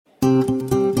From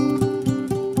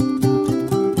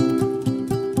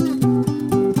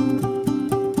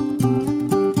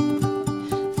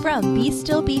Be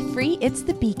Still Be Free, it's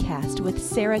the B-Cast with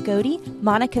Sarah Godey,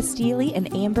 Monica Steely,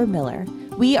 and Amber Miller.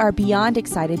 We are beyond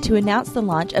excited to announce the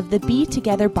launch of the Be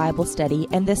Together Bible Study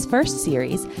and this first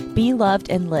series, Be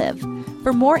Loved and Live.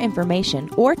 For more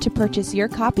information or to purchase your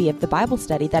copy of the Bible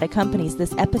study that accompanies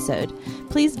this episode,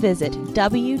 please visit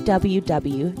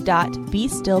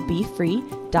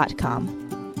www.bestillbefree.com.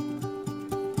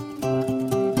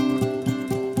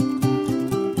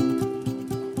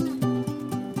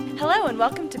 Hello and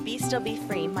welcome to Be Still Be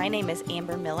Free. My name is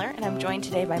Amber Miller and I'm joined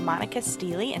today by Monica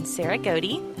Steely and Sarah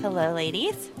Godey. Hello,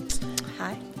 ladies.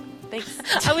 Hi. Thanks.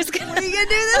 What are you going to do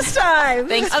this time?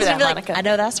 Thanks for that, Monica. I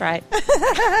know that's right.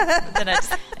 Then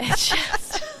It's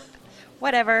just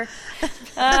whatever.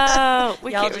 Oh,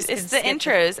 it's the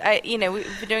intros.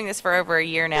 We've been doing this for over a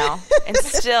year now, and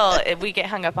still we get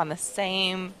hung up on the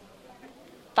same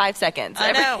 5 seconds.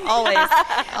 I know, always.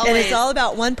 And it's all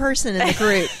about one person in the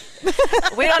group.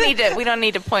 We don't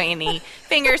need to point any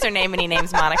fingers or name any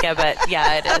names, Monica. But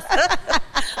yeah, it is.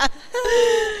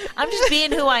 I'm just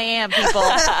being who I am, people.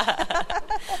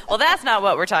 Well, that's not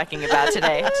what we're talking about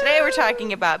today. Today we're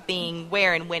talking about being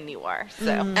where and when you are.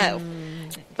 So,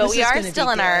 but we are still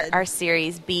in our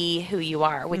series, Be Who You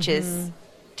Are, which is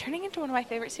turning into one of my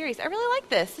favorite series. I really like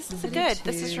this. This is good.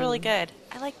 This is really good.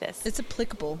 I like this. It's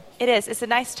applicable. It is. It's a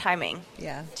nice timing.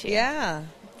 Yeah. Too. Yeah.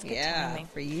 It's good timing.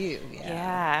 For you.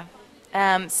 Yeah.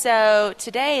 So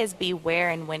today is Be Where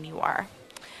and When You Are,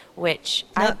 which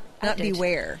not I did.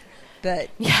 beware.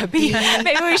 But maybe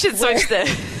we should switch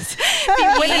this. Be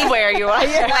when and where you are.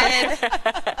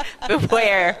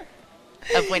 Beware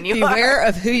of when you are. Beware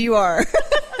of who you are.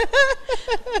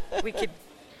 We could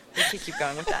keep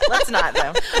going with that. Let's not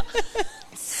though.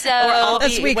 So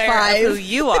that's be week aware 5. of who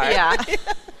you are. Yeah.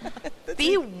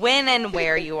 Be when and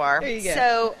where you are. There you go.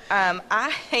 So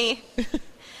I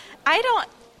don't.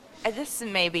 This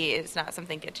maybe is not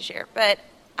something good to share, but.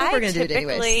 We're going to do it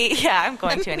anyways. Yeah, I'm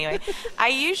going to anyway. I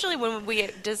usually, when we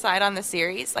decide on the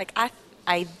series, like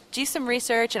I do some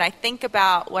research and I think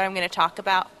about what I'm going to talk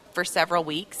about for several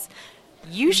weeks.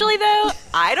 Usually, though,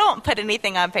 I don't put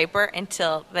anything on paper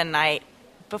until the night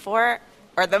before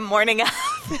or the morning of,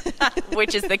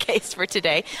 which is the case for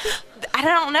today. I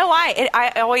don't know why.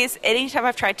 I always, anytime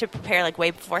I've tried to prepare like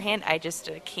way beforehand, I just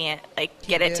can't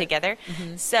get it together.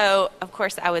 Mm-hmm. So, of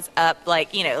course, I was up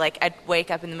I'd wake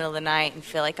up in the middle of the night and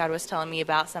feel like God was telling me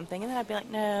about something, and then I'd be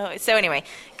like, no. So anyway,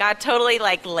 God totally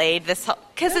laid this whole,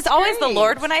 because it's always the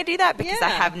Lord when I do that, because I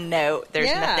have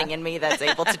there's nothing in me that's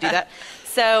able to do that.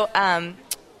 So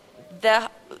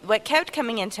what kept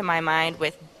coming into my mind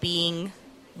with being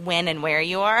when and where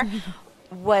you are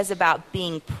was about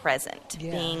being present,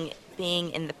 being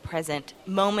in the present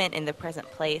moment, in the present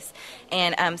place.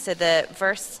 And so the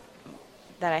verse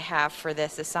that I have for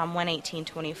this is Psalm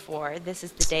 118:24. This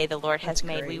is the day the Lord has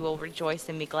made. We will rejoice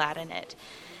and be glad in it.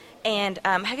 And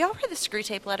have y'all read the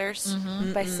Screwtape Letters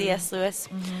by C.S. Lewis?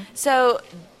 Mm-hmm. So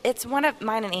it's one of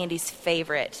mine and Andy's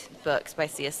favorite books by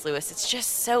C.S. Lewis. It's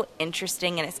just so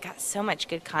interesting, and it's got so much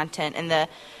good content. And the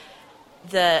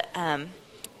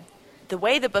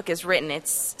way the book is written,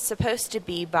 it's supposed to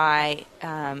be by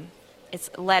it's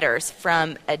letters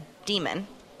from a demon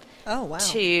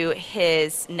to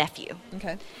his nephew.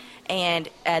 Okay. And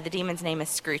the demon's name is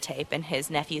Screwtape, and his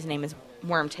nephew's name is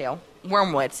Wormwood.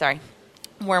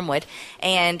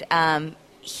 And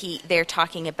they're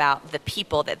talking about the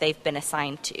people that they've been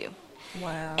assigned to.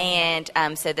 Wow. And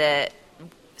so the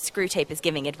Screwtape is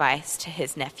giving advice to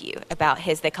his nephew about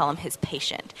they call him his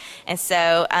patient. And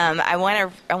so I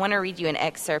want to read you an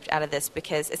excerpt out of this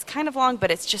because it's kind of long,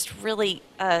 but it's just really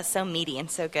so meaty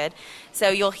and so good. So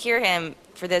you'll hear him,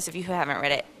 for those of you who haven't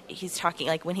read it, he's talking,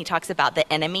 when he talks about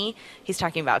the enemy, he's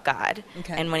talking about God.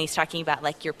 Okay. And when he's talking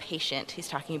about your patient, he's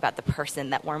talking about the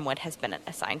person that Wormwood has been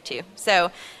assigned to.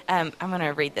 So I'm going to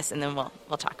read this and then we'll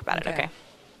talk about it, okay?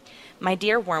 My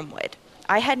dear Wormwood,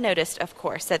 I had noticed, of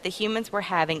course, that the humans were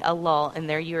having a lull in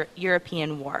their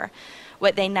European war,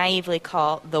 what they naively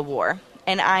call the war,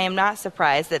 and I am not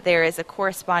surprised that there is a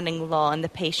corresponding lull in the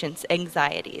patient's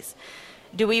anxieties.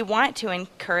 Do we want to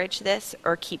encourage this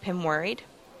or keep him worried?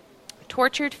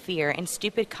 Tortured fear and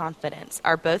stupid confidence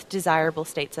are both desirable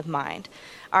states of mind.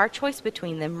 Our choice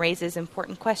between them raises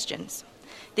important questions.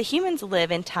 The humans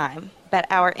live in time, but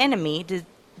our enemy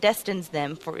destines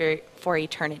them for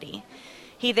eternity.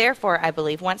 He therefore, I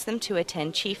believe, wants them to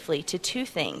attend chiefly to two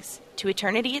things, to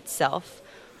eternity itself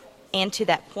and to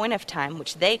that point of time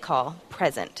which they call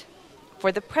present.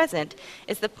 For the present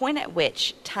is the point at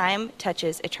which time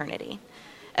touches eternity.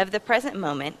 Of the present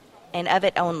moment, and of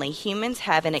it only, humans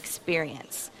have an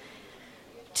experience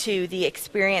to the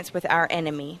experience with our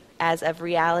enemy as of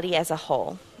reality as a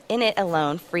whole. In it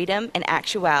alone, freedom and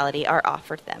actuality are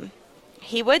offered them.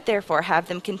 He would therefore have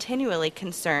them continually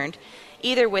concerned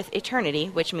either with eternity,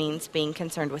 which means being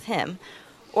concerned with him,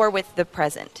 or with the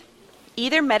present,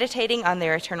 either meditating on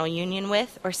their eternal union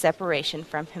with or separation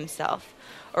from himself,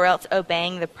 or else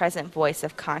obeying the present voice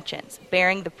of conscience,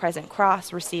 bearing the present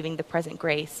cross, receiving the present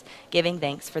grace, giving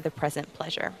thanks for the present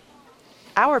pleasure.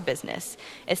 Our business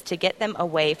is to get them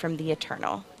away from the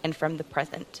eternal and from the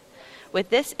present. With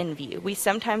this in view, we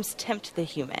sometimes tempt the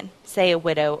human, say a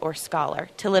widow or scholar,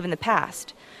 to live in the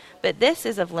past. But this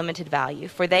is of limited value,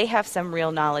 for they have some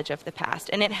real knowledge of the past,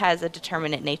 and it has a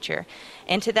determinate nature,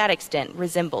 and to that extent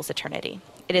resembles eternity.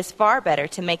 It is far better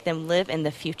to make them live in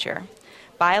the future.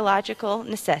 Biological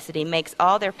necessity makes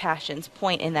all their passions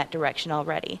point in that direction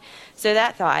already, so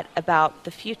that thought about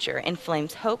the future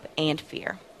inflames hope and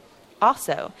fear.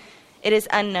 Also, it is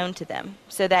unknown to them,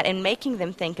 so that in making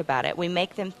them think about it, we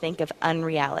make them think of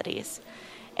unrealities.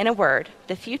 In a word,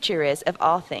 the future is, of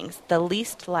all things, the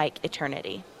least like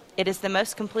eternity. It is the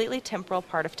most completely temporal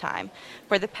part of time,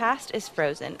 for the past is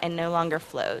frozen and no longer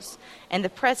flows, and the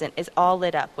present is all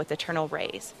lit up with eternal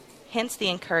rays. Hence the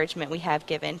encouragement we have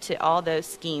given to all those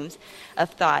schemes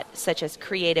of thought, such as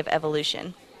creative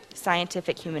evolution,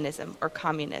 scientific humanism, or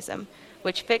communism,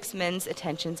 which fix men's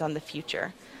attentions on the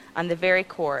future, on the very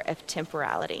core of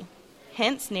temporality.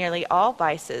 Hence, nearly all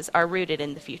vices are rooted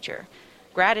in the future.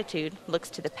 Gratitude looks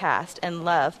to the past, and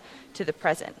love to the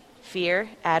present. Fear,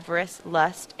 avarice,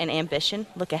 lust, and ambition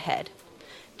look ahead.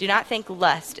 Do not think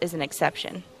lust is an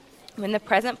exception. When the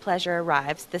present pleasure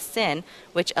arrives, the sin,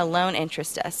 which alone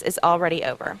interests us, is already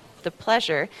over. The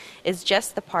pleasure is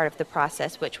just the part of the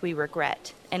process which we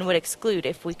regret, and would exclude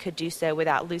if we could do so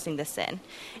without losing the sin.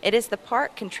 It is the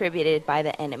part contributed by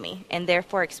the enemy, and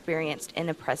therefore experienced in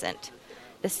the present.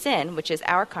 The sin, which is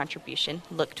our contribution,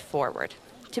 looked forward.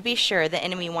 To be sure, the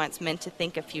enemy wants men to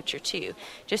think of future too,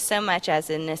 just so much as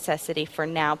a necessity for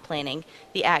now planning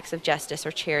the acts of justice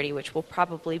or charity which will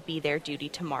probably be their duty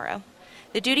tomorrow.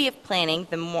 The duty of planning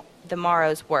the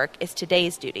morrow's work is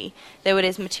today's duty, though it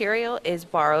is material, is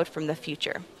borrowed from the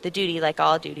future. The duty, like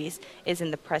all duties, is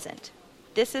in the present.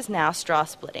 This is now straw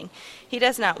splitting. He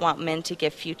does not want men to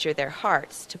give future their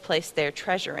hearts, to place their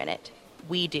treasure in it.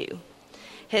 We do.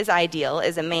 His ideal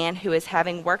is a man who is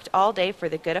having worked all day for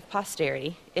the good of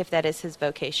posterity, if that is his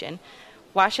vocation,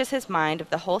 washes his mind of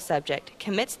the whole subject,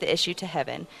 commits the issue to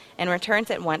heaven, and returns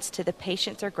at once to the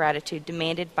patience or gratitude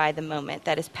demanded by the moment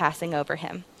that is passing over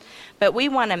him. But we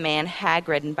want a man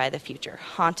hag-ridden by the future,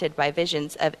 haunted by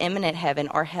visions of imminent heaven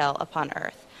or hell upon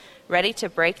earth, ready to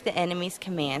break the enemy's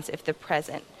commands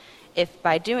if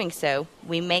by doing so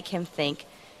we make him think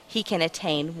he can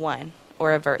attain one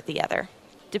or avert the other,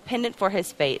 dependent for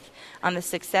his faith on the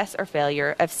success or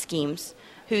failure of schemes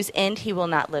whose end he will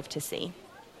not live to see.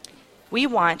 We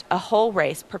want a whole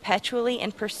race perpetually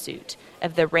in pursuit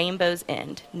of the rainbow's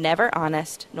end, never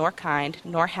honest, nor kind,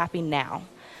 nor happy now,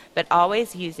 but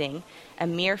always using a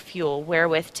mere fuel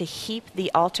wherewith to heap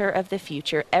the altar of the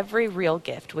future every real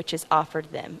gift which is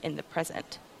offered them in the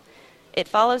present. It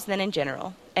follows then in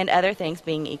general, and other things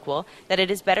being equal, that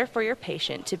it is better for your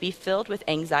patient to be filled with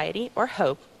anxiety or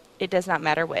hope, it does not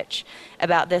matter which,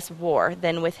 about this war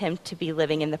than with him to be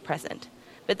living in the present.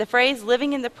 But the phrase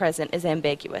living in the present is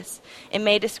ambiguous. It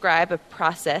may describe a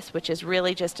process which is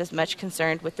really just as much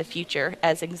concerned with the future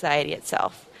as anxiety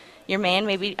itself. Your man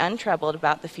may be untroubled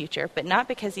about the future, but not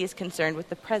because he is concerned with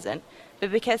the present,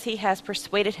 but because he has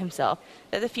persuaded himself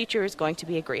that the future is going to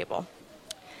be agreeable.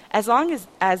 As long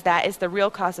as that is the real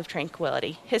cause of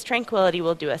tranquility, his tranquility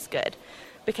will do us good,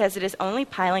 because it is only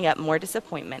piling up more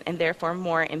disappointment and therefore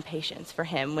more impatience for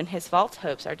him when his false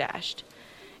hopes are dashed.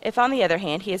 If, on the other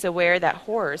hand, he is aware that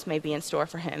horrors may be in store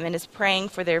for him and is praying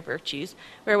for their virtues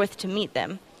wherewith to meet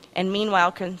them, and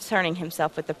meanwhile concerning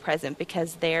himself with the present,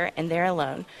 because there and there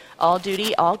alone all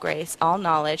duty, all grace, all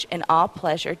knowledge, and all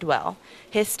pleasure dwell,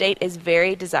 his state is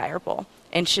very desirable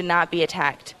and should not be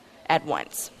attacked at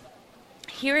once.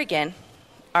 Here again,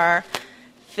 our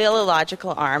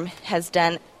philological arm has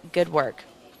done good work.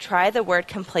 Try the word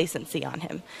complacency on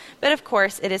him. But of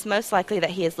course, it is most likely that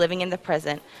he is living in the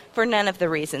present for none of the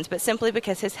reasons, but simply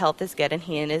because his health is good and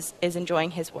he is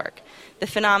enjoying his work. The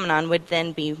phenomenon would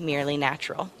then be merely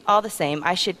natural. All the same,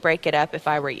 I should break it up if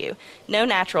I were you. No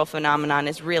natural phenomenon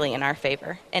is really in our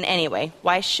favor. And anyway,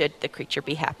 why should the creature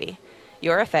be happy?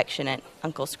 Your affectionate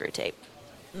Uncle Screwtape.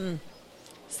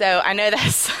 So I know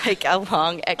that's like a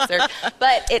long excerpt,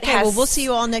 but it has. Well, we'll see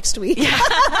you all next week.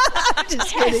 Just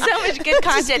kidding. So much good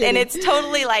content, and it's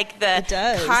totally like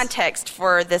the context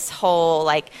for this whole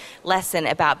like lesson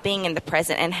about being in the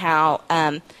present and how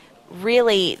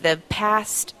really the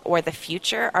past or the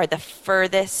future are the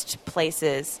furthest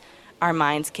places our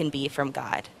minds can be from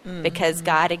God, because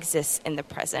God exists in the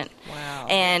present. Wow.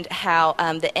 And how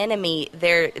the enemy,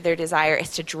 their desire is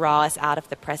to draw us out of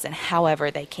the present however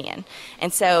they can.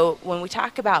 And so when we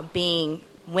talk about being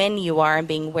when you are and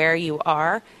being where you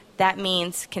are, that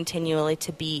means continually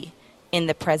to be in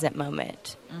the present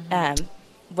moment.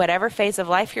 Whatever phase of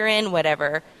life you're in,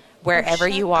 wherever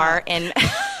you are in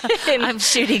I'm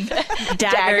shooting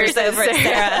daggers over at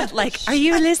Sarah. Like, are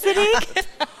you listening?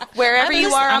 Wherever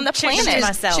you are on the planet.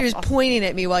 Myself. She was pointing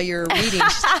at me while you were reading.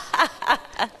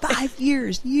 5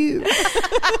 years, you.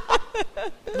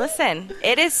 Listen,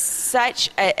 it is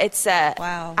such it's a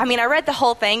wow. I mean, I read the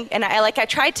whole thing, and I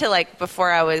tried to, like,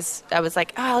 before I was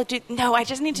like, I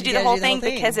just need to do the whole thing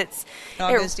because it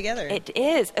all goes together. It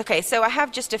is. Okay, so I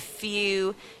have just a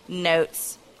few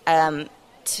notes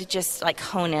to just like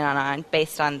hone in on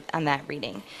based on that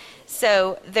reading.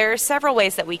 So there are several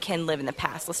ways that we can live in the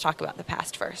past. Let's talk about the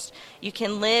past first. You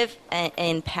can live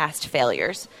in past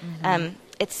failures.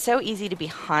 It's so easy to be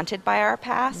haunted by our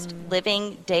past,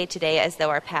 living day to day as though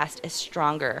our past is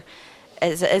stronger,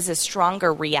 is a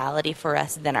stronger reality for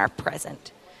us than our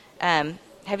present.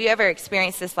 Have you ever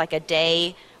experienced this, like a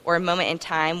day or a moment in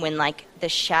time when like the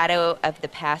shadow of the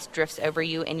past drifts over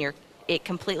you and it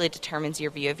completely determines your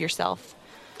view of yourself?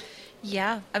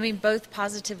 Yeah, I mean, both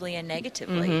positively and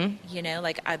negatively. You know,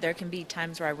 like there can be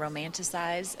times where I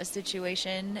romanticize a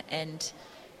situation, and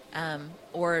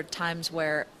or times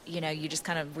where, you know, you just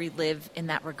kind of relive in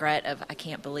that regret of, I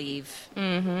can't believe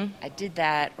I did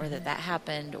that, or that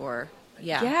happened, or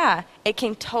Yeah, it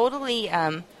can totally.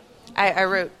 I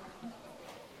wrote,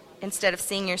 instead of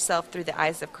seeing yourself through the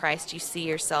eyes of Christ, you see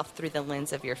yourself through the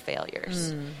lens of your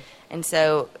failures. And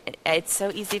so it's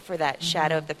so easy for that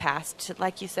shadow of the past to,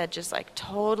 like you said, just like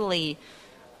totally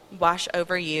wash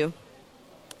over you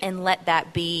and let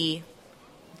that be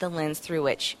the lens through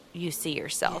which you see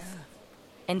yourself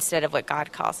instead of what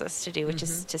God calls us to do, which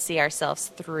is to see ourselves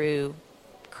through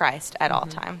Christ at all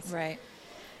times. Right.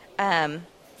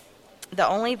 The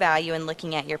only value in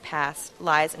looking at your past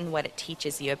lies in what it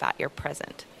teaches you about your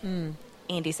present.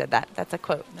 Andy said that. That's a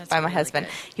quote by my husband.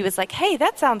 Good. He was like, hey,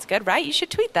 that sounds good, right? You should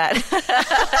tweet that.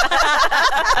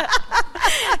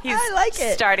 He's I like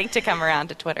it. Starting to come around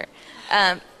to Twitter.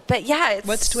 But yeah, it's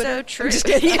What's Twitter? So true.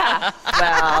 Yeah.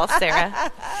 Well,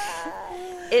 Sarah.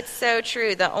 It's so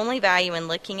true. The only value in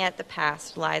looking at the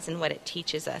past lies in what it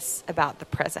teaches us about the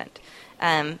present.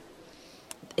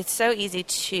 It's so easy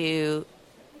to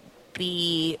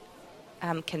be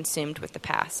consumed with the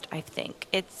past. I think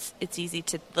it's easy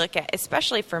to look at,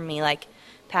 especially for me, like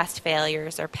past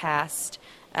failures or past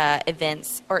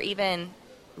events, or even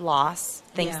loss,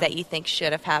 things that you think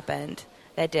should have happened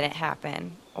that didn't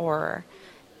happen, or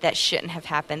that shouldn't have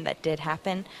happened that did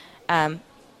happen, and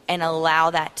allow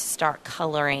that to start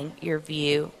coloring your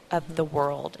view of the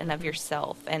world and of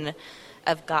yourself and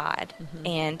of God.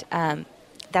 And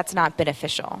that's not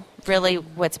beneficial. Really,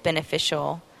 what's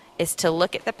beneficial is to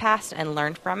look at the past and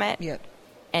learn from it,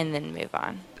 and then move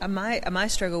on. My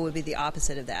struggle would be the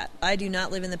opposite of that. I do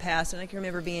not live in the past, and I can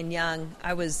remember being young.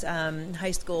 I was in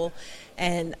high school,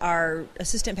 and our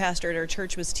assistant pastor at our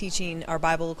church was teaching our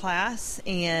Bible class,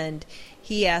 and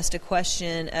he asked a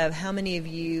question of, how many of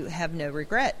you have no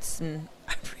regrets? And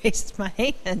I raised my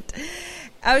hand.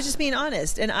 I was just being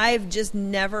honest, and I've just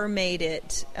never made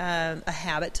it a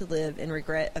habit to live in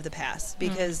regret of the past,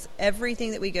 because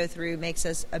everything that we go through makes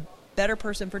us a better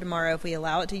person for tomorrow if we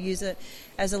allow it to use it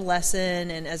as a lesson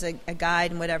and as a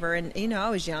guide and whatever. And, you know, I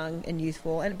was young and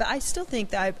youthful, but I still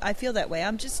think that I feel that way.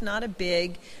 I'm just not a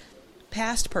big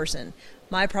past person.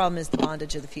 My problem is the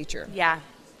bondage of the future. Yeah.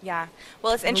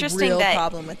 Well, it's interesting real that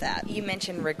problem with that. You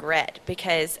mentioned regret,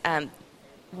 because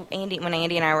when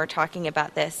Andy and I were talking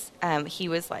about this, he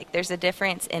was like, there's a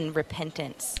difference in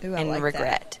repentance and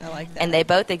regret. I like that. And they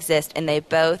both exist, and they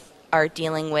both are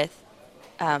dealing with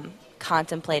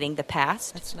contemplating the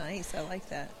past. That's nice. I like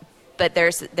that. But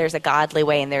there's a godly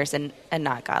way, and there's a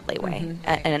not godly way,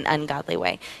 and an ungodly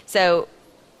way. So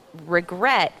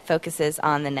regret focuses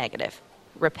on the negative.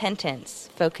 Repentance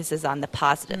focuses on the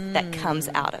positive that comes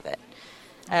out of it.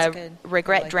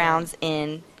 Regret drowns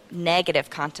in negative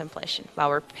contemplation,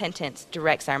 while repentance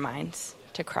directs our minds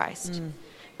to Christ.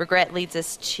 Regret leads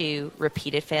us to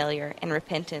repeated failure, and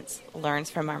repentance learns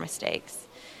from our mistakes.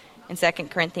 In 2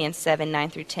 Corinthians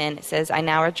 7:9-10, it says, I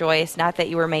now rejoice, not that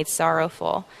you were made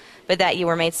sorrowful, but that you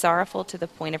were made sorrowful to the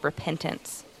point of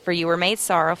repentance. For you were made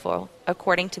sorrowful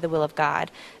according to the will of God,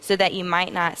 so that you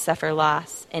might not suffer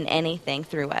loss in anything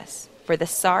through us. For the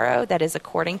sorrow that is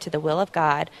according to the will of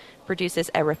God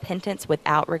produces a repentance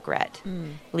without regret,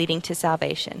 leading to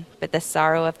salvation. But the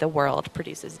sorrow of the world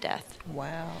produces death.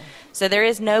 Wow. So there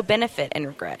is no benefit in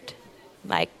regret.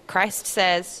 Like Christ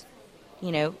says,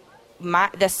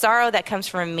 the sorrow that comes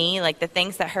from me, like the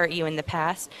things that hurt you in the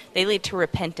past, they lead to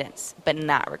repentance, but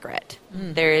not regret.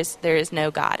 There is no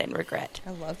God in regret.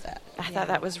 I love that. I thought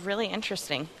that was really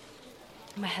interesting.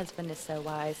 My husband is so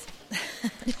wise.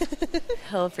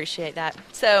 He'll appreciate that.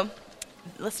 So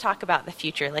let's talk about the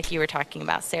future, like you were talking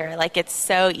about, Sarah. Like it's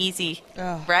so easy,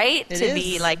 right, to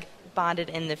be like bonded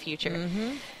in the future.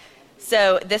 Mm-hmm.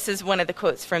 So this is one of the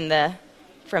quotes from the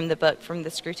book, from the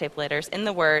Screwtape Letters. In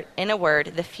a word,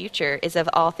 the future is of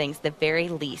all things the very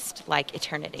least like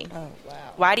eternity. Oh, wow.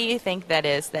 Why do you think that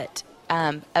is? That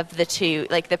of the two,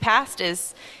 like the past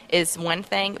is one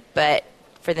thing, but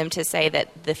for them to say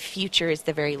that the future is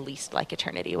the very least like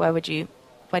eternity, why do you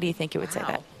think it would say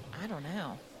that? I don't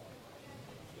know.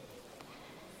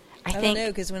 I don't know,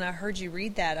 because when I heard you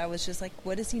read that, I was just like,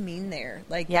 what does he mean there?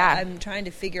 Like, I'm trying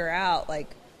to figure out,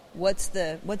 like, what's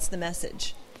the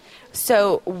message?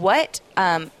 So what,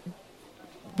 let's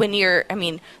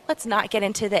not get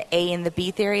into the A and the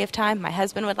B theory of time. My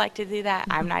husband would like to do that.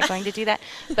 I'm not going to do that.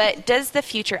 But does the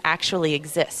future actually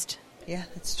exist? Yeah,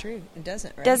 that's true. It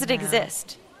doesn't, right? Does it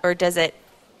exist? Or does it,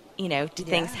 do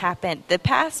things happen? The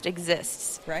past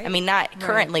exists. Right. I mean, not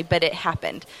currently, but it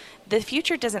happened. The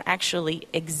future doesn't actually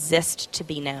exist to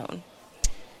be known.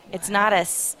 It's not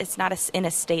in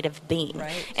a state of being.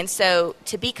 Right. And so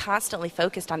to be constantly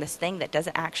focused on this thing that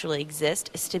doesn't actually exist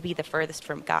is to be the furthest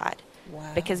from God.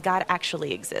 Wow. Because God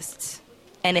actually exists.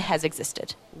 And it has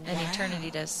existed. And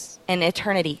eternity does. And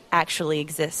eternity actually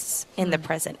exists in the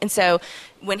present. And so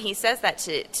when he says that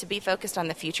to be focused on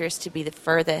the future is to be the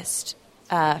furthest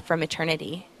from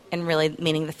eternity, and really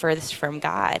meaning the furthest from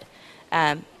God,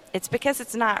 it's because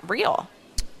it's not real.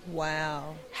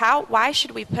 Wow. Why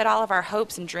should we put all of our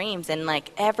hopes and dreams and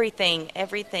like everything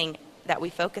that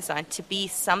we focus on to be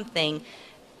something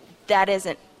that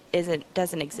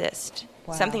doesn't exist?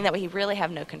 Wow. Something that we really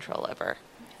have no control over.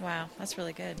 Wow, that's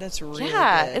really good. That's really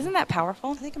good. Isn't that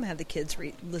powerful? I think I'm going to have the kids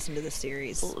listen to the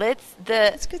series. It's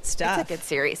good stuff. It's a good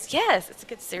series. Yes, it's a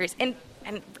good series. And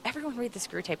everyone read the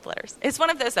Screwtape Letters. It's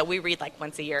one of those that we read like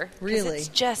once a year. Really?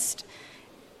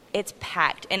 It's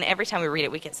packed. And every time we read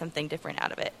it, we get something different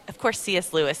out of it. Of course,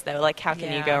 C.S. Lewis, though, like how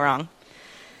can you go wrong?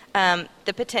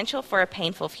 The potential for a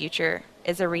painful future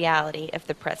is a reality of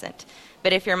the present.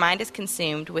 But if your mind is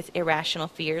consumed with irrational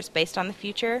fears based on the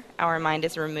future, our mind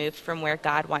is removed from where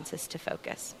God wants us to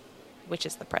focus, which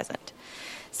is the present.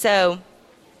 So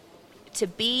to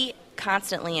be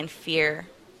constantly in fear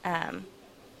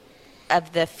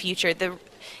of the future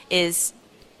is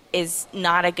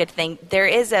not a good thing. There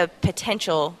is a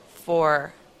potential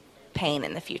for pain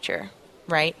in the future,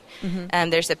 right?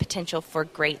 Mm-hmm. There's a potential for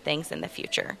great things in the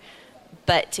future.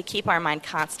 But to keep our mind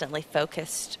constantly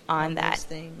focused on that,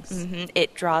 things.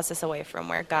 It draws us away from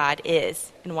where God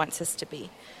is and wants us to be.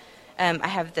 I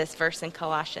have this verse in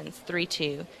Colossians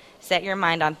 3:2. Set your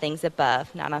mind on things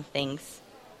above, not on things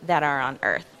that are on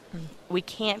earth. We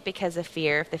can't, because of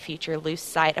fear of the future, lose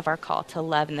sight of our call to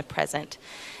love in the present.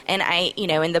 And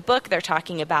in the book, they're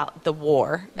talking about the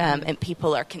war, and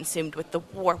people are consumed with the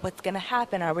war. What's going to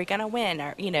happen? Are we going to win?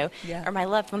 Are my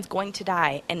loved ones going to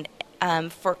die? And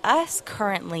for us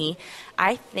currently,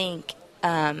 I think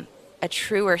a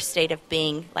truer state of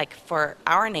being, like for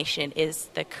our nation, is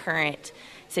the current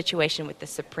situation with the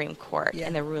Supreme Court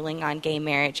and the ruling on gay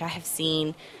marriage. I have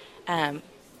seen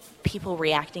people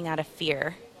reacting out of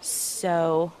fear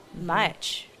so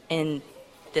much in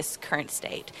this current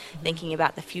state, thinking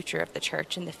about the future of the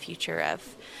church and the future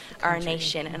of our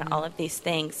nation and all of these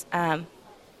things,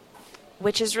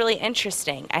 which is really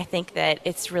interesting. I think that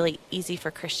it's really easy for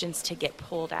Christians to get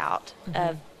pulled out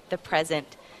of the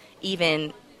present,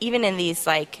 even in these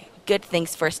like good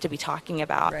things for us to be talking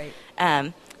about. Right.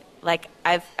 Like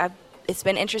it's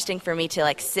been interesting for me to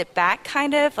like sit back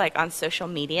kind of like on social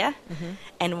media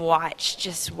and watch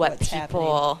just what What's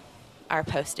people are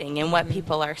posting and what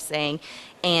people are saying,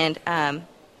 and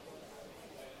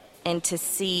to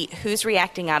see who's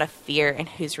reacting out of fear and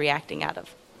who's reacting out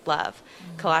of love.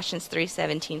 Colossians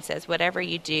 3:17 says, whatever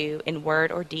you do in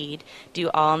word or deed, do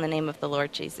all in the name of the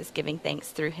Lord Jesus, giving thanks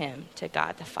through him to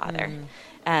God the Father.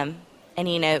 And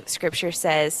Scripture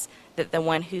says that the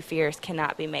one who fears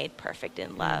cannot be made perfect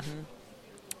in love.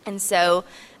 And so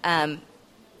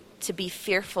to be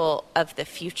fearful of the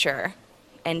future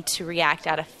and to react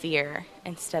out of fear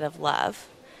instead of love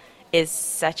is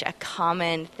such a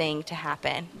common thing to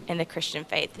happen in the Christian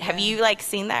faith. Yeah. Have you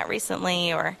seen that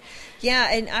recently, or?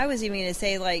 Yeah, and I was even going to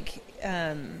say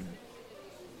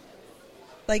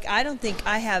I don't think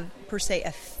I have per se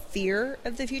a fear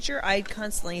of the future. I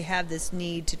constantly have this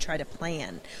need to try to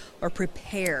plan or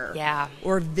prepare,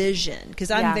 or vision, because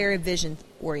I'm very vision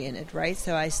oriented, right?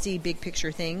 So I see big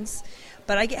picture things,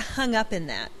 but I get hung up in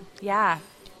that. Yeah,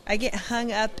 I get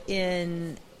hung up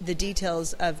in the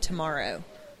details of tomorrow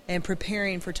and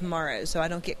preparing for tomorrow, so I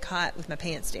don't get caught with my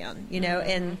pants down,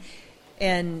 Mm-hmm.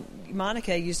 And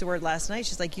Monica used the word last night.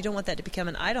 She's like, you don't want that to become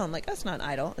an idol. I'm like, that's not an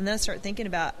idol. And then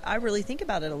I really think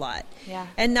about it a lot. Yeah.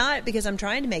 And not because I'm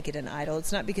trying to make it an idol.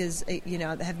 It's not because, I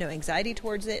have no anxiety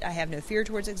towards it. I have no fear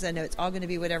towards it because I know it's all going to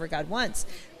be whatever God wants.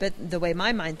 But the way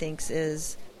my mind thinks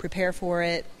is prepare for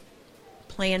it,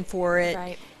 plan for it,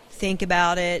 right. Think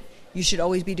about it. You should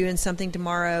always be doing something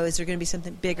tomorrow. Is there going to be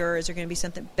something bigger? Is there going to be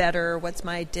something better? What's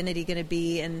my identity going to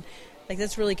be? And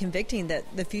that's really convicting that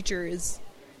the future is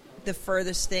the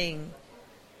furthest thing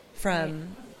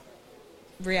from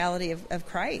reality of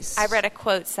Christ. I read a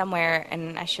quote somewhere,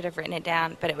 and I should have written it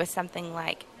down, but it was something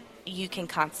like, you can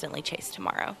constantly chase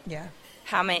tomorrow. Yeah.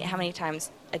 How many times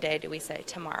a day do we say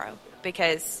tomorrow?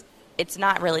 Because it's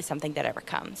not really something that ever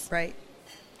comes. Right.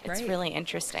 It's really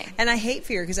interesting. And I hate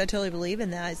fear because I totally believe in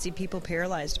that. I see people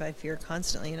paralyzed by fear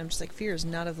constantly, and I'm just like, fear is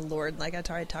not of the Lord. I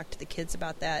try to talk to the kids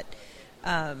about that.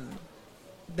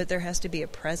 But there has to be a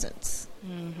presence.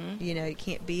 Mm-hmm. It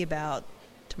can't be about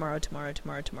tomorrow.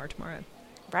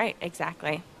 Right,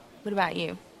 exactly. What about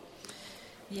you?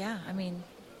 Yeah,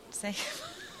 say.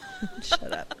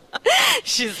 Shut up.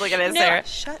 She's looking at Sarah.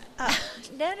 Shut up.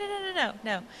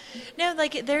 No.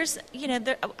 There's,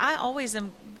 I always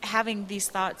am having these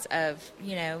thoughts of,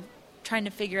 trying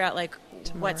to figure out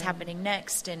what's happening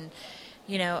next, and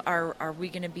are we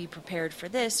going to be prepared for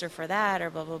this or for that or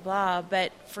blah, blah, blah.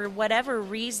 But for whatever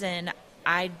reason,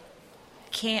 I'm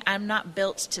not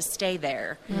built to stay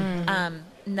there. Mm-hmm.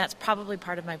 And that's probably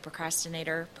part of my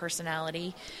procrastinator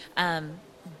personality.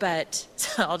 But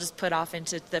so I'll just put off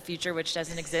into the future, which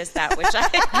doesn't exist, that which I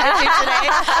do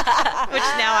today, which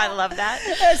now I love that.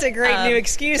 That's a great new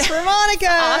excuse for Monica.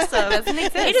 Awesome. Doesn't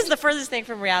exist. It is the furthest thing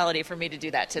from reality for me to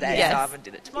do that today. Yes. So I'm going to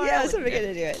do that tomorrow. Yeah, I'm going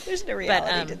to do it. There's no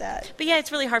reality to that. But yeah,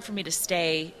 it's really hard for me to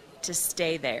stay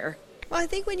there. Well, I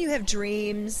think when you have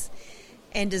dreams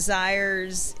and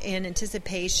desires and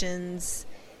anticipations,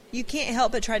 you can't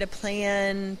help but try to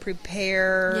plan,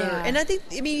 prepare. Yeah. And I think,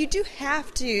 you do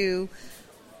have to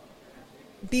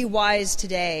be wise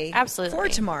today, absolutely, for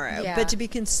tomorrow. Yeah. But to be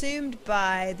consumed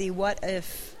by the what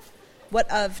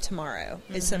of tomorrow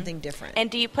is something different.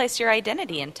 And do you place your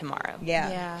identity in tomorrow?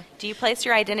 Yeah. Do you place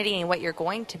your identity in what you're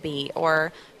going to be,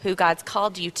 or who God's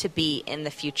called you to be in the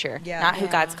future? Yeah. Not who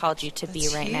God's called you to be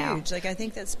right huge. now. I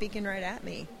think that's speaking right at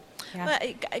me. Yeah. Well,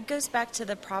 it goes back to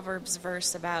the Proverbs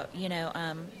verse about,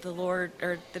 the Lord,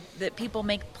 or the people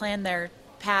plan their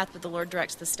path, but the Lord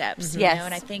directs the steps. Mm-hmm. Yes.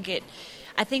 And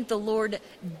I think the Lord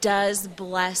does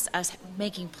bless us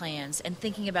making plans and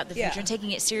thinking about the future and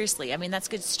taking it seriously. That's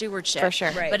good stewardship. For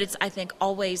sure. Right. But it's, I think,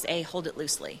 always a hold it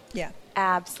loosely. Yeah.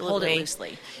 Absolutely. Hold it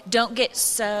loosely. Don't get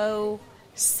so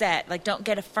set. Don't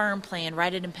get a firm plan,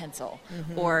 write it in pencil.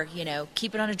 Mm-hmm. Or,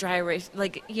 keep it on a dry erase,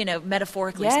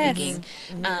 metaphorically speaking.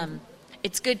 Mm-hmm.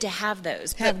 It's good to have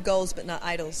those. Have goals, but not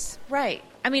idols. Right.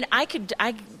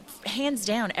 I hands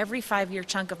down, every 5-year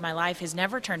chunk of my life has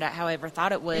never turned out how I ever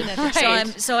thought it would.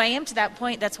 Right. So I am to that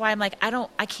point. That's why I'm like,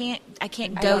 I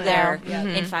can't go there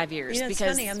in 5 years. It's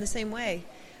because funny. I'm the same way.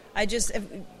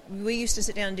 We used to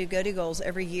sit down and do go-to goals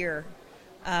every year,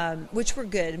 which were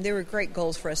good. And they were great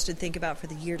goals for us to think about for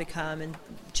the year to come and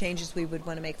changes we would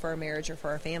want to make for our marriage or for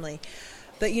our family.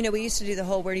 But, we used to do the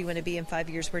whole, where do you want to be in 5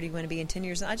 years? Where do you want to be in 10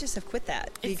 years? And I just have quit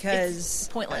that because it's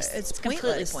pointless. It's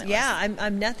completely pointless. Yeah,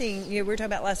 I'm nothing. We were talking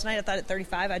about last night. I thought at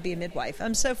 35 I'd be a midwife.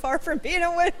 I'm so far from being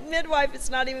a midwife.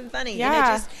 It's not even funny.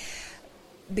 Yeah.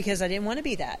 And because I didn't want to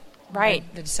be that. Right.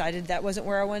 I decided that wasn't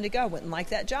where I wanted to go. I wouldn't like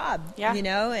that job. Yeah.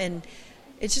 And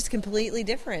it's just completely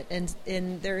different.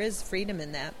 And there is freedom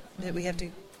in that we have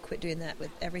to quit doing that with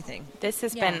everything. This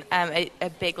has been a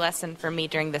big lesson for me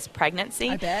during this pregnancy.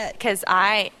 I bet. Because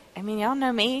y'all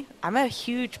know me. I'm a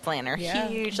huge planner. Yeah.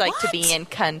 Huge, to be in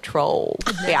control.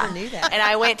 Never knew that. And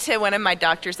I went to one of my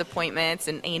doctor's appointments,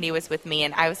 and Andy was with me,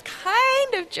 and I was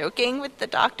kind of joking with the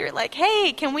doctor,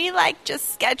 hey, can we,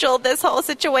 just schedule this whole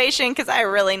situation? Because I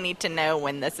really need to know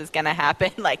when this is going to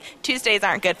happen. Tuesdays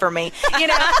aren't good for me,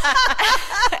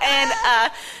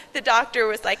 And the doctor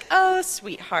was like, oh,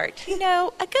 sweetheart, you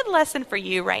know, a good lesson for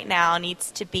you right now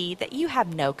needs to be that you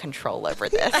have no control over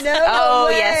this. No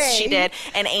way. Yes, she did.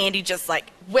 And Andy just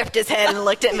like whipped his head and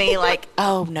looked at me like,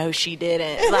 oh, no, she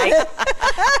didn't. Like,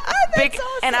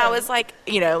 Awesome. And I was like,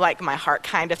 you know, like my heart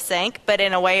kind of sank, but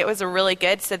in a way it was a really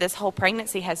good. So this whole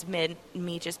pregnancy has made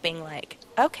me just being like,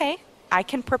 okay, I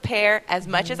can prepare as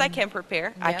much as I can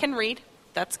prepare. I can read.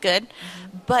 That's good.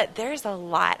 But there's a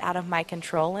lot out of my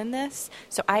control in this.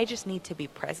 So I just need to be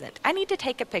present. I need to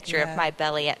take a picture of my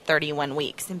belly at 31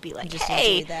 weeks and be like,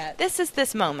 hey, this is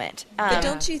this moment. But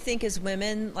don't you think as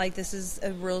women, like this is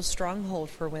a real stronghold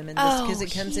for women because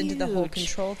it comes into the whole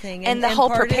control thing. And the whole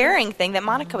preparing thing that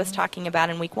Monica was talking about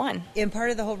in week 1. And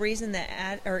part of the whole reason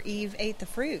that Eve ate the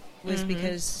fruit was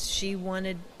because she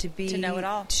wanted to know it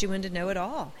all. She wanted to know it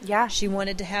all. Yeah. She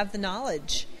wanted to have the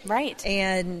knowledge. Right.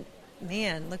 And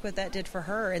man, look what that did for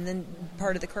her. And then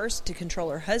part of the curse to control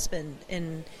her husband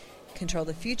and control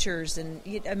the futures. And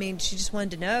I mean, she just wanted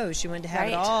to know. She wanted to have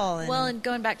it all. And well, and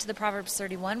going back to the Proverbs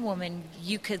 31 woman,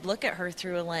 you could look at her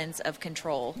through a lens of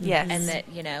control. Yes. And that,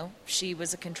 you know, she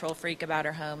was a control freak about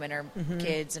her home and her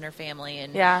kids and her family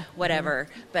and whatever.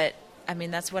 But I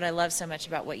mean, that's what I love so much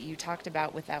about what you talked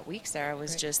about with that week, Sarah,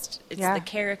 was just, it's the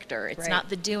character. It's not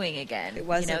the doing again. It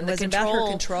wasn't, you know, it wasn't about her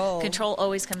control. Control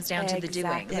always comes down to the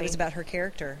doing. It was about her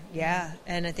character. Yeah.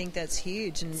 And I think that's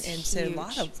huge. And so a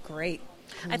lot of great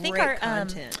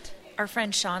content. Our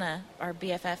friend Shauna, our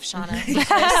BFF Shauna,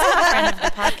 friend of the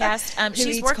podcast,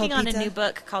 she's working on a new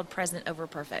book called Present Over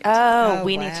Perfect. Oh,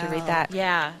 we need to read that.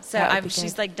 Yeah. So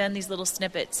she's like done these little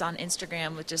snippets on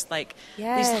Instagram with just like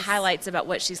these highlights about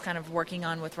what she's kind of working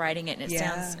on with writing it, and it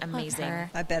sounds amazing.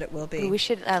 I bet it will be. We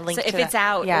should link so to if it's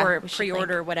out or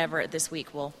pre-order or link. whatever this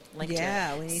week, we'll link to it.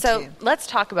 Yeah, we need to. So let's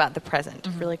talk about the present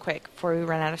really quick before we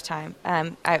run out of time.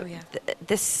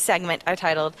 This segment I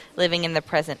titled "Living in the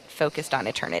Present, Focused on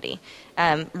Eternity."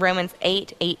 Romans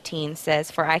 8:18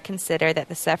 says, "For I consider that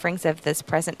the sufferings of this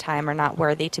present time are not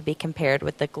worthy to be compared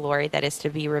with the glory that is to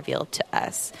be revealed to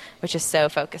us," which is so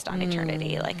focused on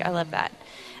eternity. Like, I love that.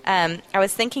 I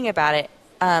was thinking about it.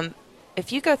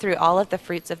 If you go through all of the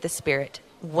fruits of the Spirit,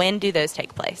 when do those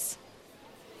take place?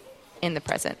 In the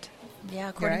present. Yeah,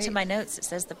 according to my notes, it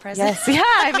says the present. Yes. Yeah,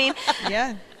 I mean,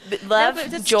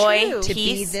 love, joy, true.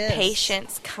 peace,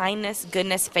 patience, kindness,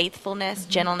 goodness, faithfulness,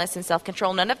 gentleness, and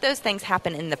self-control. None of those things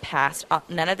happen in the past.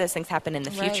 None of those things happen in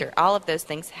the future. Right. All of those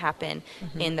things happen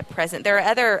in the present. There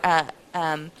are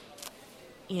other,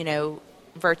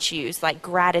 virtues like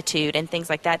gratitude and things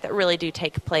like that really do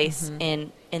take place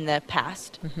in the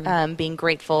past. Being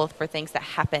grateful for things that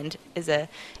happened is a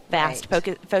vast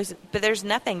focus, but there's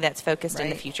nothing that's focused in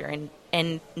the future,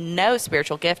 and no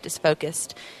spiritual gift is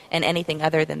focused in anything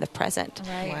other than the present.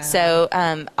 Right. Wow.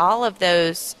 So all of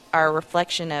those are a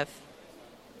reflection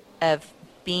of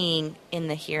being in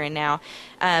the here and now.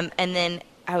 And then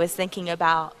I was thinking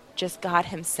about just God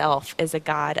himself is a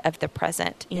God of the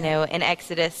present. You know, in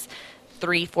Exodus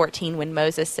 3:14, when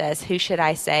Moses says, "Who should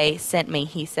I say sent me?"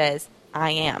 He says, "I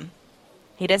am."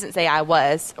 He doesn't say "I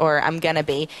was" or "I'm gonna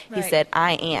be." He said,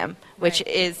 "I am," which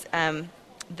is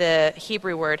the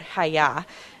Hebrew word hayah,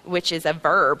 which is a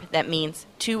verb that means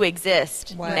to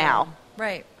exist now.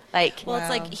 Right. Like, well, it's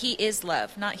like he is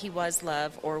love, not he was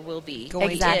love or will be.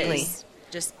 Exactly. He is,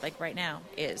 just like right now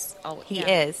is. He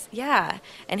is,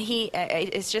 and he.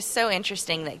 It's just so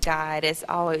interesting that God is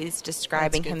always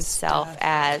describing himself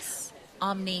as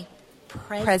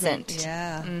omnipresent.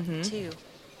 Too.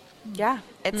 Yeah,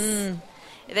 it's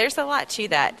there's a lot to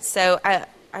that. So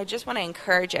I just want to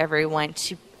encourage everyone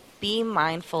to be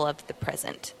mindful of the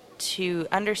present, to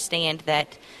understand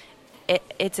that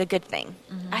it's a good thing.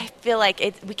 I feel like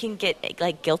we can get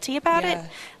like guilty about it,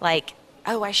 like,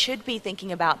 oh, I should be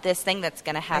thinking about this thing that's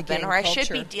going to happen, or I should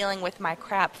be dealing with my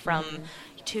crap from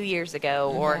 2 years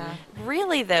ago, or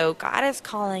really though, God is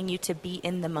calling you to be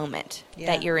in the moment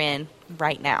that you're in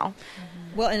right now.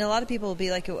 Well, and a lot of people will be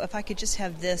like, oh, if I could just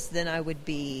have this, then I would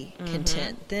be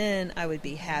content. Then I would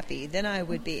be happy. Then I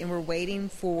would be. And we're waiting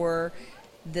for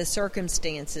the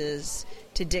circumstances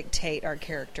to dictate our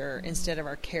character instead of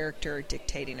our character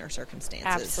dictating our circumstances.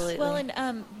 Absolutely. Well,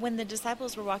 and when the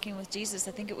disciples were walking with Jesus,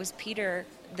 I think it was Peter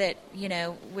that,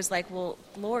 was like, well,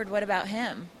 Lord, what about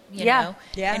him? You know?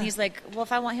 Yeah. And he's like, well,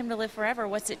 if I want him to live forever,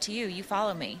 what's it to you? You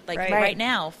follow me. Like right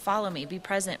now, follow me. Be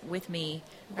present with me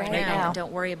right now. And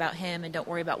don't worry about him, and don't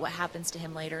worry about what happens to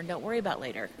him later, and don't worry about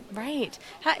later. Right.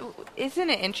 Isn't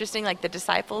it interesting, like the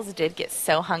disciples did get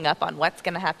so hung up on what's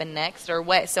going to happen next, or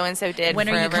what so-and-so did when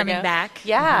forever are you coming ago. back?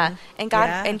 Yeah. And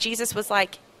God and Jesus was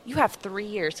like, you have 3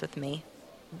 years with me.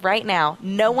 right now,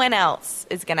 no one else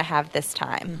is going to have this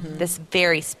time, this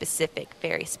very specific,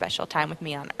 very special time with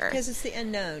me on earth. Because it's the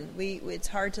unknown. It's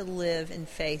hard to live in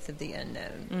faith of the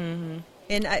unknown.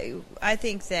 And I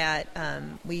think that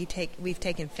we've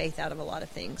taken faith out of a lot of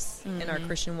things in our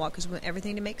Christian walk because we want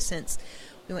everything to make sense.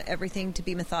 We want everything to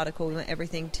be methodical. We want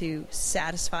everything to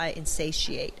satisfy and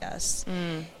satiate us.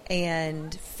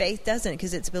 And faith doesn't,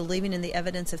 because it's believing in the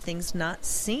evidence of things not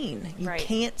seen. You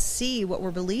can't see what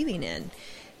we're believing in.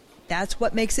 That's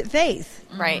what makes it faith.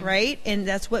 Right? And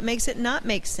that's what makes it not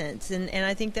make sense. And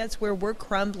I think that's where we're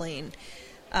crumbling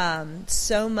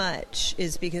so much,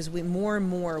 is because more and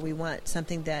more we want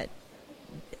something that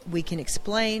we can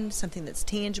explain, something that's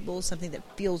tangible, something that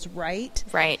feels right.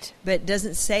 Right. But it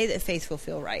doesn't say that faith will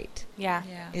feel right. Yeah.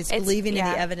 It's believing in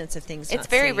the evidence of things It's not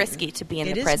very seen. risky to be in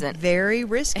It the is present. very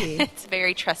risky. It's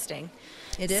very trusting.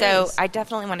 It is. So I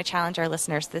definitely want to challenge our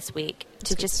listeners this week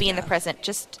to good just be in the stuff. present.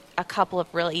 Just a couple of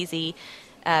real easy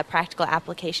practical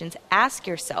applications. Ask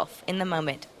yourself in the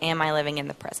moment, am I living in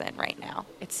the present right now?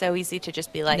 It's so easy to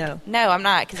just be like, no I'm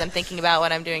not, because I'm thinking about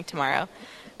what I'm doing tomorrow.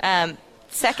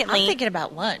 Secondly, I'm thinking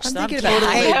about lunch. I'm so thinking I'm about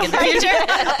totally cake. in the future.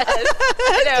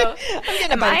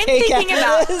 I'm thinking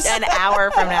about an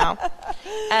hour from now.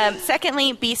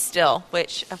 Secondly, be still,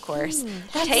 which, of course,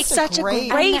 That's such a great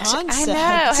concept. I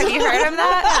know. Have you heard of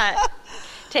that?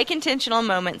 Take intentional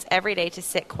moments every day to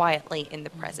sit quietly in the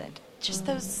present. Just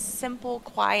those simple,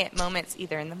 quiet moments,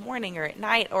 either in the morning or at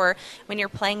night, or when you're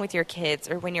playing with your kids,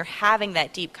 or when you're having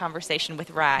that deep conversation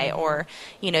with Rye, or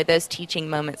those teaching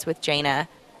moments with Jaina.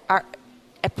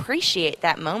 Appreciate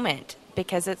that moment,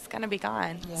 because it's going to be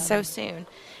gone so soon.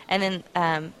 And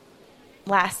then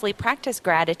lastly, practice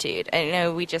gratitude. I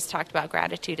know we just talked about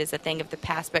gratitude as a thing of the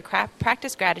past, but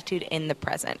practice gratitude in the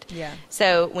present. Yeah.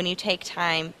 So when you take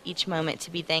time each moment to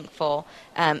be thankful,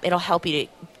 it'll help you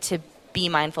to be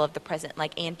mindful of the present.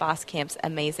 Like Ann Voskamp's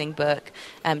amazing book,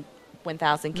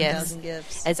 1,000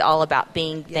 Gifts, is all about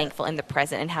being thankful in the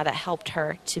present, and how that helped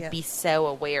her to be so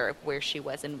aware of where she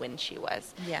was and when she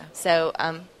was. Yeah. So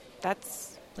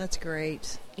that's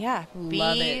great. Yeah.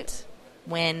 Love be it.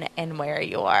 When and where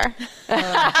you are.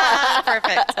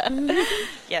 Perfect.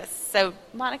 Yes. So,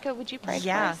 Monica, would you pray for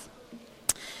us?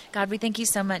 God, we thank you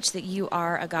so much that you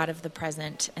are a God of the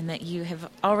present, and that you have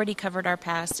already covered our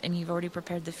past, and you've already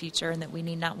prepared the future, and that we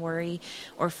need not worry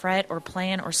or fret or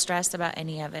plan or stress about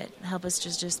any of it. Help us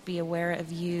to just be aware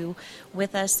of you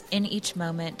with us in each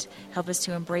moment. Help us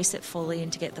to embrace it fully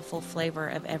and to get the full flavor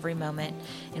of every moment.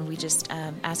 And we just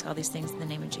ask all these things in the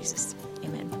name of Jesus.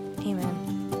 Amen.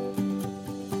 Amen.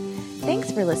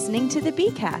 Thanks for listening to the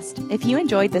Bcast. If you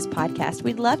enjoyed this podcast,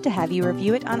 we'd love to have you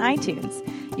review it on iTunes.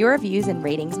 Your reviews and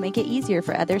ratings make it easier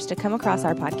for others to come across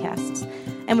our podcasts.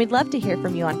 And we'd love to hear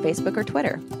from you on Facebook or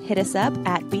Twitter. Hit us up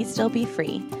at Be Still Be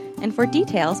Free. And for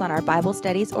details on our Bible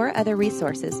studies or other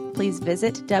resources, please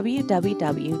visit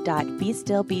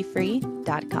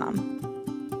www.bestillbefree.com.